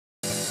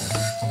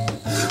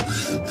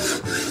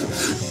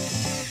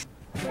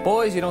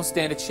Boys, you don't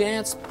stand a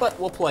chance, but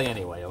we'll play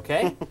anyway,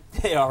 okay?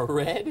 They are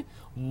red,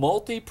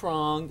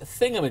 multi-pronged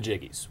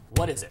thingamajiggies.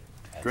 What is it?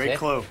 Great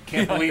clue.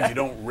 Can't believe you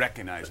don't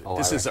recognize it.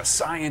 This is a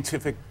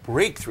scientific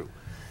breakthrough.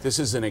 This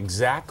is an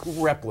exact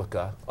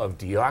replica of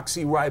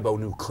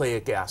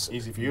deoxyribonucleic acid.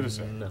 Easy for you to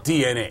say.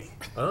 DNA.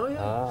 Oh,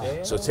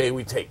 yeah. So today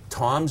we take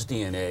Tom's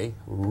DNA,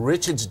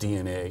 Richard's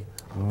DNA,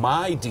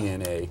 my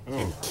DNA,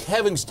 and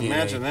Kevin's DNA.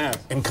 Imagine that.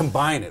 And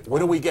combine it. What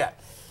do we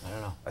get? I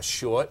don't know. A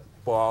short,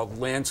 bald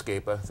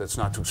landscaper that's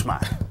not too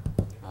smart.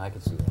 I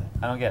can see that.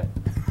 I don't get it.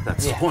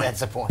 That's the point.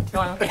 That's the point. No,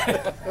 I don't get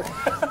it.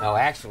 No,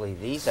 actually,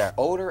 these are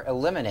odor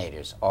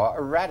eliminators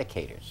or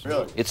eradicators.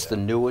 Really? It's the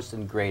newest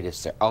and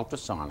greatest. They're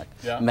ultrasonic,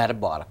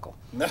 metabolical.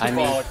 I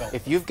mean, Metabolical.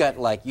 if you've got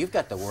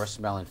the worst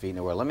smelling feet in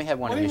the world. Let me have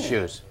one of your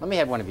shoes. Let me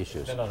have one of your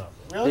shoes. No.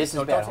 Really? This is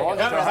No, bad. don't Hold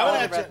take on, it. hold on, How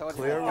hold about on,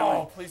 Clear hold on.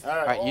 Oh, please.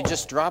 All right, you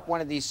just drop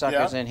one of these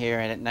suckers in here,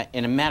 and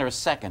in a matter of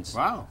seconds.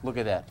 Wow. Look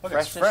at that. Look,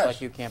 it's Freshness fresh.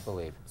 like you can't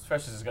believe. As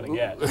fresh as it's going to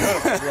get.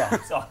 Yeah.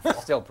 It's awful.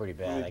 Still pretty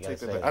bad, I gotta Take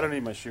say. that back. I don't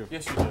need my shoe.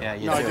 Yes, you do. Yeah,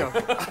 you No, I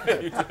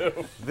do.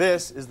 don't.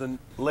 This is the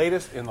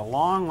latest in the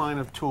long line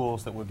of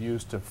tools that we've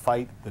used to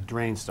fight the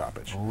drain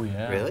stoppage. Oh,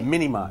 yeah. Really?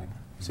 Mini mine.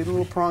 See the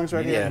little prongs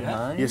right here?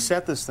 Mine? You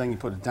set this thing, you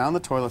put it down the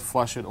toilet,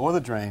 flush it, or the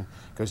drain,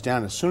 goes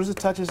down. As soon as it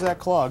touches that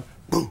clog,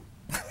 boom,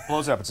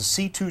 blows up. It's a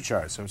C2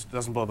 charge, so it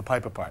doesn't blow the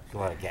pipe apart. A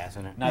lot of gas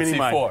in it. Not Mini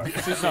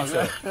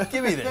C4.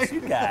 Give me this,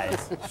 you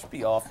guys. Should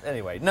be off.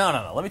 Anyway,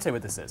 no. Let me tell you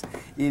what this is.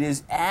 It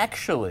is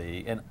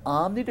actually an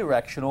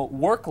omnidirectional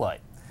work light.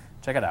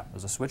 Check it out.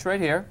 There's a switch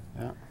right here.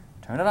 Yeah.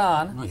 Turn it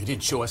on. No, you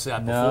didn't show us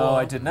that before. No,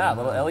 I did not.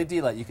 Little LED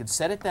light. You can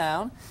set it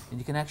down, and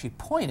you can actually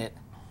point it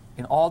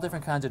in all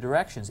different kinds of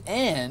directions.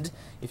 And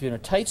if you're in a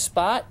tight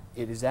spot,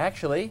 it is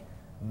actually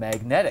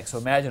magnetic. So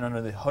imagine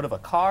under the hood of a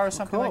car or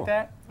something cool. like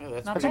that. Yeah,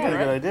 that's Not That's a bad, good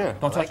right? idea.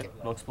 Don't touch it.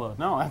 It'll explode.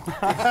 No,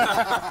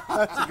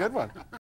 that's a good one.